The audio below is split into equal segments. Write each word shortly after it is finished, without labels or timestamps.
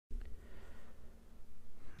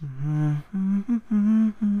Oh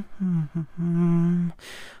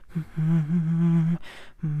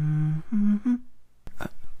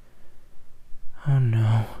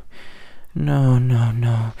no. No, no,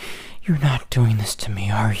 no. You're not doing this to me,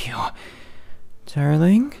 are you?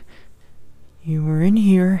 Darling? You were in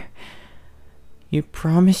here. You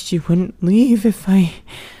promised you wouldn't leave if I...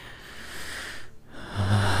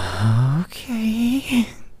 Okay.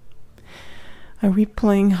 Are we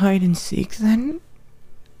playing hide and seek then?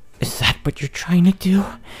 Is that what you're trying to do?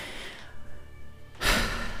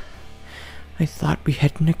 I thought we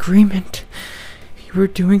had an agreement. You were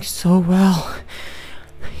doing so well.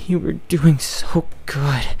 You were doing so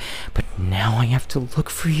good. But now I have to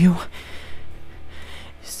look for you?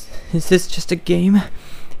 Is this just a game?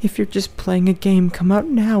 If you're just playing a game, come out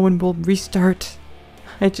now and we'll restart.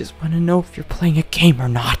 I just want to know if you're playing a game or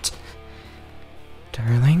not.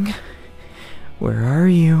 Darling? Where are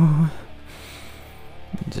you?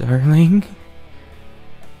 Darling?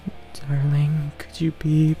 Darling, could you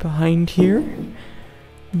be behind here?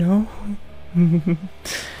 No?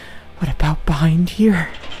 What about behind here?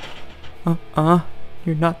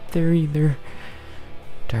 You're not there either.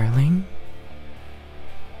 Darling?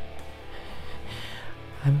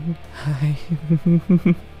 I'm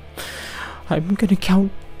gonna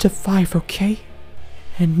count to 5, okay?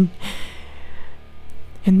 And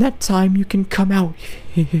in that time you can come out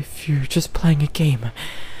if you're just playing a game.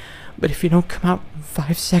 But if you don't come out in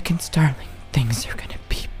 5 seconds, darling, things are gonna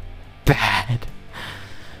be bad.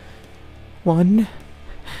 1,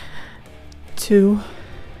 2,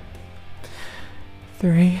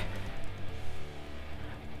 3,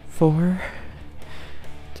 4.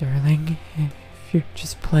 Darling, if you're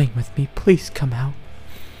just playing with me, please come out.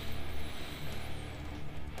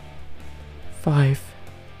 5.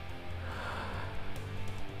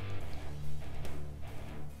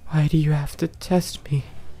 Why do you have to test me?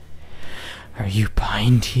 Are you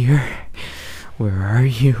behind here? Where are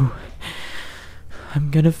you?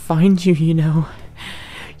 I'm gonna find you, you know.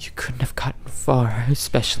 You couldn't have gotten far,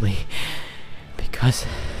 especially because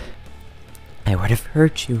I would have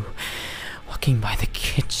heard you walking by the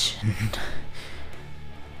kitchen.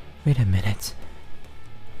 Wait a minute.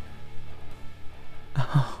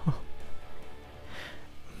 Oh.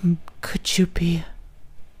 Could you be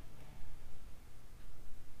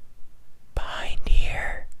behind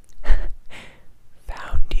here?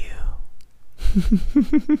 Found you.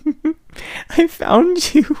 I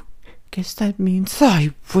found you. Guess that means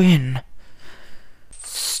I win.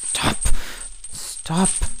 Stop.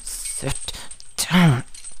 Sit down.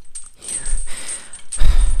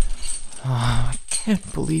 Oh, I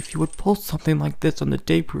can't believe you would pull something like this on the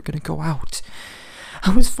day we were gonna go out.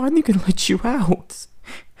 I was finally gonna let you out.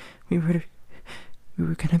 We were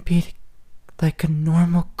gonna be like a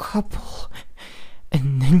normal couple.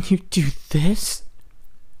 And then you do this?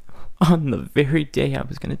 On the very day I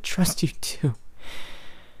was gonna trust you to.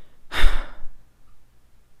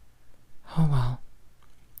 Oh well.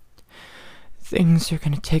 Things are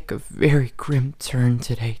gonna take a very grim turn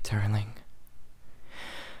today, darling.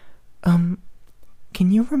 Can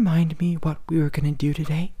you remind me what we were gonna do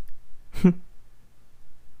today?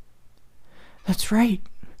 That's right.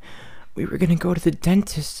 We were gonna go to the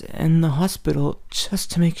dentist and the hospital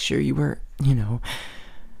just to make sure you were,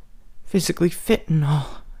 physically fit and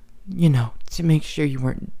all. To make sure you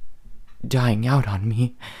weren't dying out on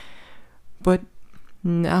me. But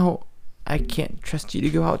now I can't trust you to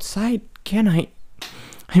go outside, can I?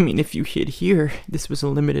 I mean, if you hid here, this was a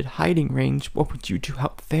limited hiding range, what would you do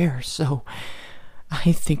out there? So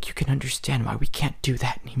I think you can understand why we can't do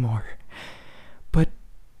that anymore. But,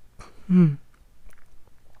 it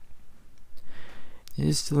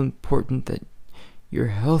is still important that you're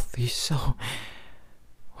healthy, so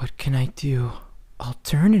what can I do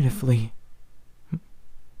alternatively?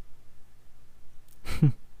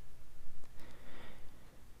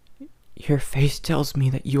 Your face tells me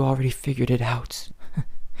that you already figured it out.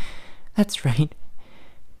 That's right.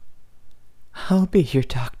 I'll be your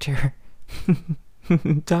doctor.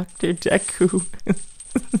 Dr. Deku.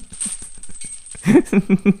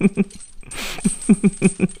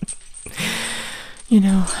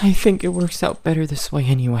 I think it works out better this way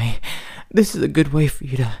anyway. This is a good way for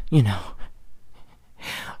you to,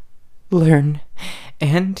 learn.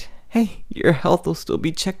 And, hey, your health will still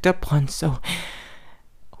be checked up on, so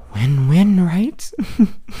win-win, right?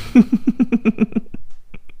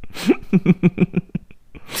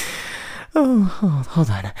 Oh, hold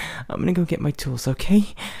on. I'm gonna go get my tools,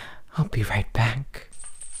 okay? I'll be right back.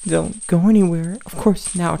 Don't go anywhere. Of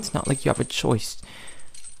course, now it's not like you have a choice,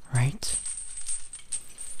 right?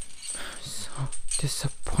 So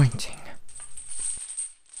disappointing.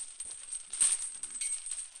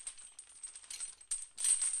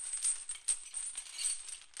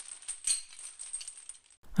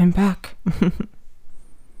 I'm back.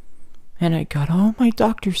 And I got all my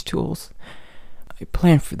doctor's tools. I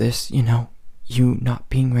planned for this, you not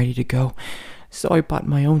being ready to go, so I bought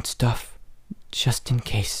my own stuff, just in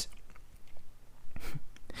case.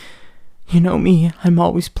 You know me, I'm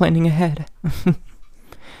always planning ahead.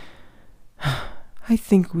 I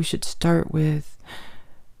think we should start with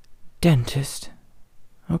dentist.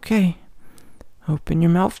 Okay. Open your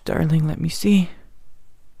mouth, darling, let me see.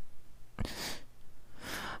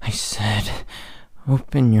 I said,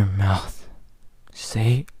 open your mouth.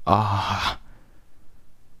 Say, ah.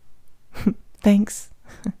 Thanks.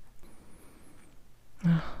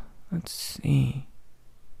 Let's see.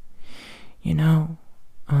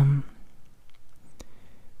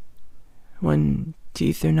 When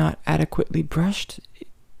teeth are not adequately brushed,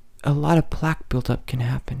 a lot of plaque buildup can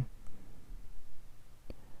happen.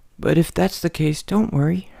 But if that's the case, don't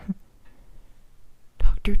worry.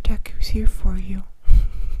 Dr. Deku's here for you.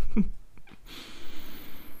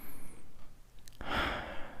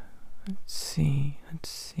 Let's see.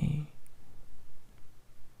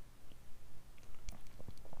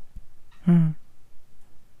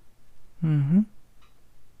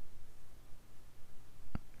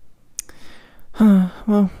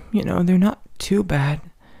 Well, they're not too bad,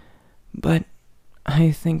 but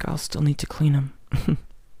I think I'll still need to clean them,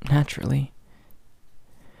 naturally.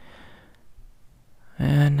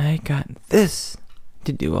 And I got this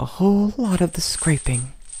to do a whole lot of the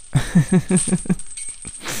scraping.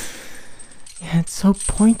 Yeah, it's so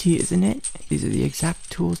pointy, isn't it? These are the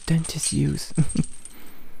exact tools dentists use.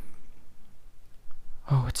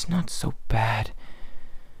 Oh, it's not so bad.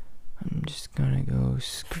 I'm just gonna go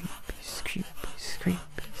scrapey.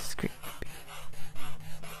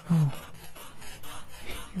 Oh,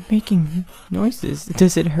 you're making noises.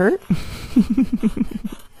 Does it hurt?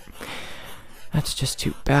 That's just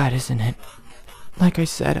too bad, isn't it? Like I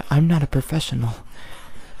said, I'm not a professional.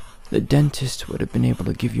 The dentist would have been able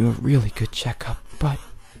to give you a really good checkup, but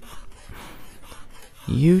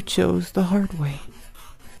you chose the hard way.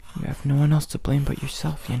 You have no one else to blame but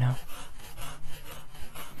yourself,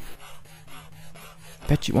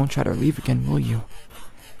 Bet you won't try to leave again, will you?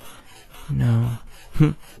 No.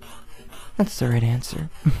 That's the right answer.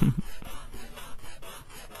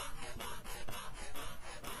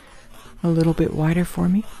 A little bit wider for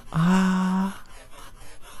me? Ah.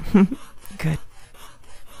 Good.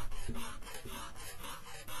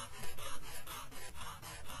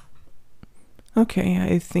 Okay,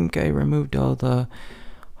 I think I removed all the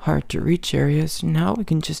hard to reach areas. Now we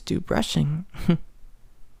can just do brushing.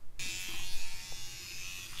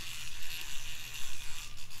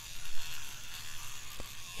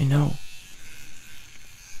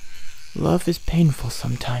 Love is painful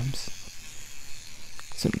sometimes.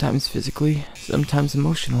 Sometimes physically, sometimes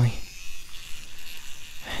emotionally.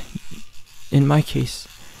 In my case,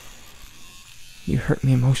 you hurt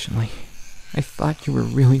me emotionally. I thought you were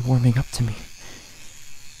really warming up to me.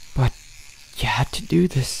 But you had to do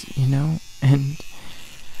this, and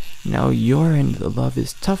now your end of the love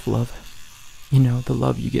is tough love. The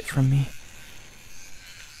love you get from me.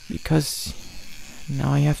 Because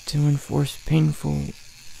now I have to enforce painful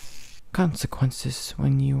consequences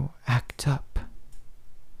when you act up.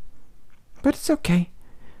 But it's okay.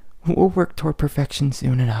 We'll work toward perfection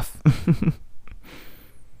soon enough.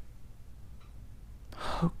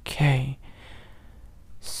 Okay.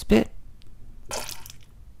 Spit.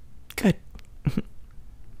 Good.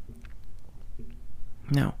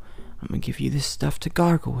 Now, I'm gonna give you this stuff to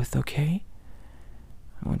gargle with, okay?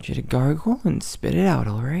 I want you to gargle and spit it out,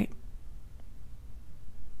 alright?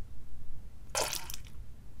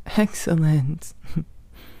 Excellent.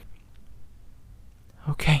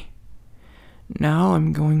 Okay. Now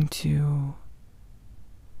I'm going to...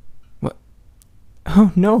 What?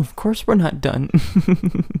 Oh no, of course we're not done.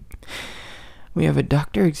 We have a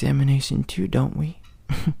doctor examination too, don't we?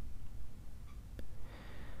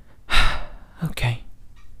 Okay.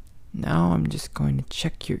 Now I'm just going to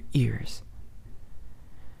check your ears.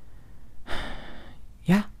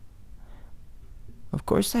 Yeah. Of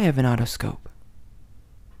course I have an otoscope.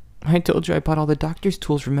 I told you I bought all the doctor's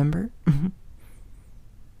tools, remember?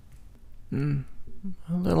 A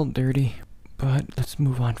little dirty, but let's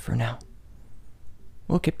move on for now.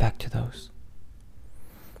 We'll get back to those.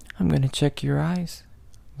 I'm gonna check your eyes.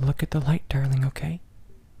 Look at the light, darling, okay?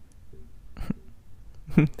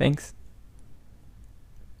 Thanks.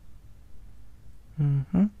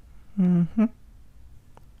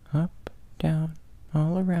 Up, down,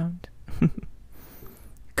 all around.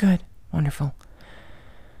 Good, wonderful.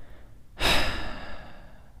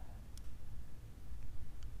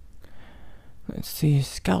 Let's see,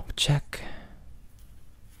 scalp check.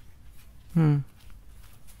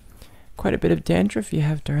 Quite a bit of dandruff you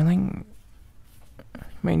have, darling. You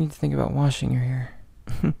might need to think about washing your hair.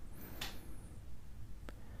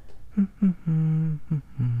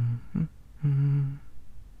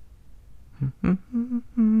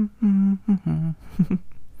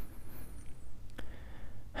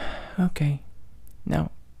 Okay.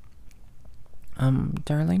 Now,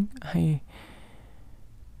 darling,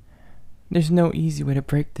 there's no easy way to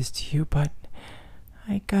break this to you, but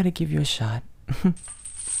I gotta give you a shot.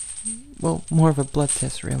 Well, more of a blood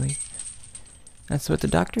test, really. That's what the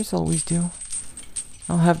doctors always do.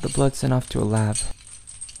 I'll have the blood sent off to a lab.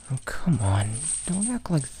 Oh, come on. Don't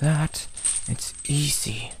act like that. It's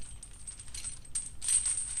easy.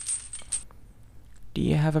 Do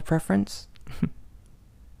you have a preference?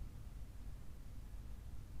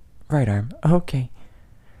 Right arm. Okay.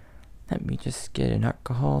 Let me just get an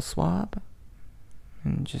alcohol swab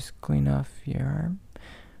and just clean off your arm.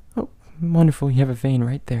 Oh, wonderful. You have a vein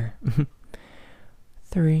right there.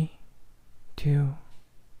 3, 2,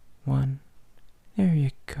 1. There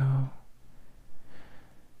you go.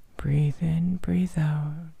 Breathe in, breathe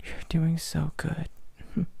out. You're doing so good.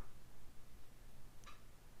 You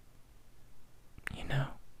know,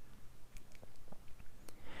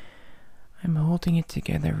 I'm holding it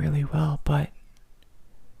together really well, but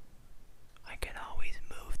I could always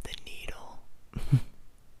move the needle.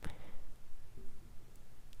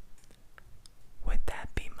 Would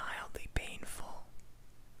that be mildly painful?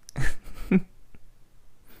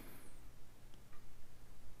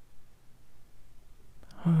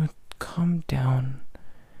 Oh, calm down.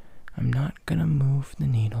 I'm not gonna move the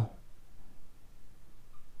needle.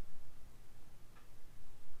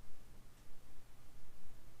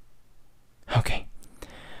 Okay,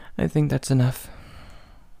 I think that's enough.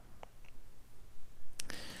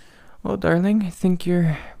 Well, darling, I think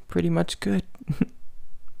you're pretty much good.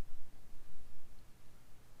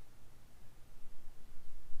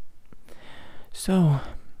 So,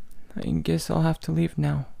 I guess I'll have to leave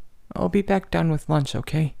now. I'll be back down with lunch,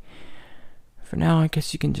 okay? For now, I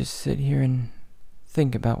guess you can just sit here and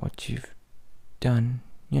think about what you've done.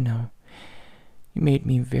 You know, you made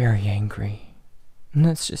me very angry. And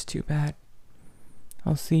that's just too bad.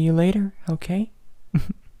 I'll see you later, okay?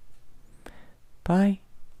 Bye.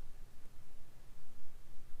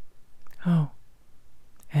 Oh,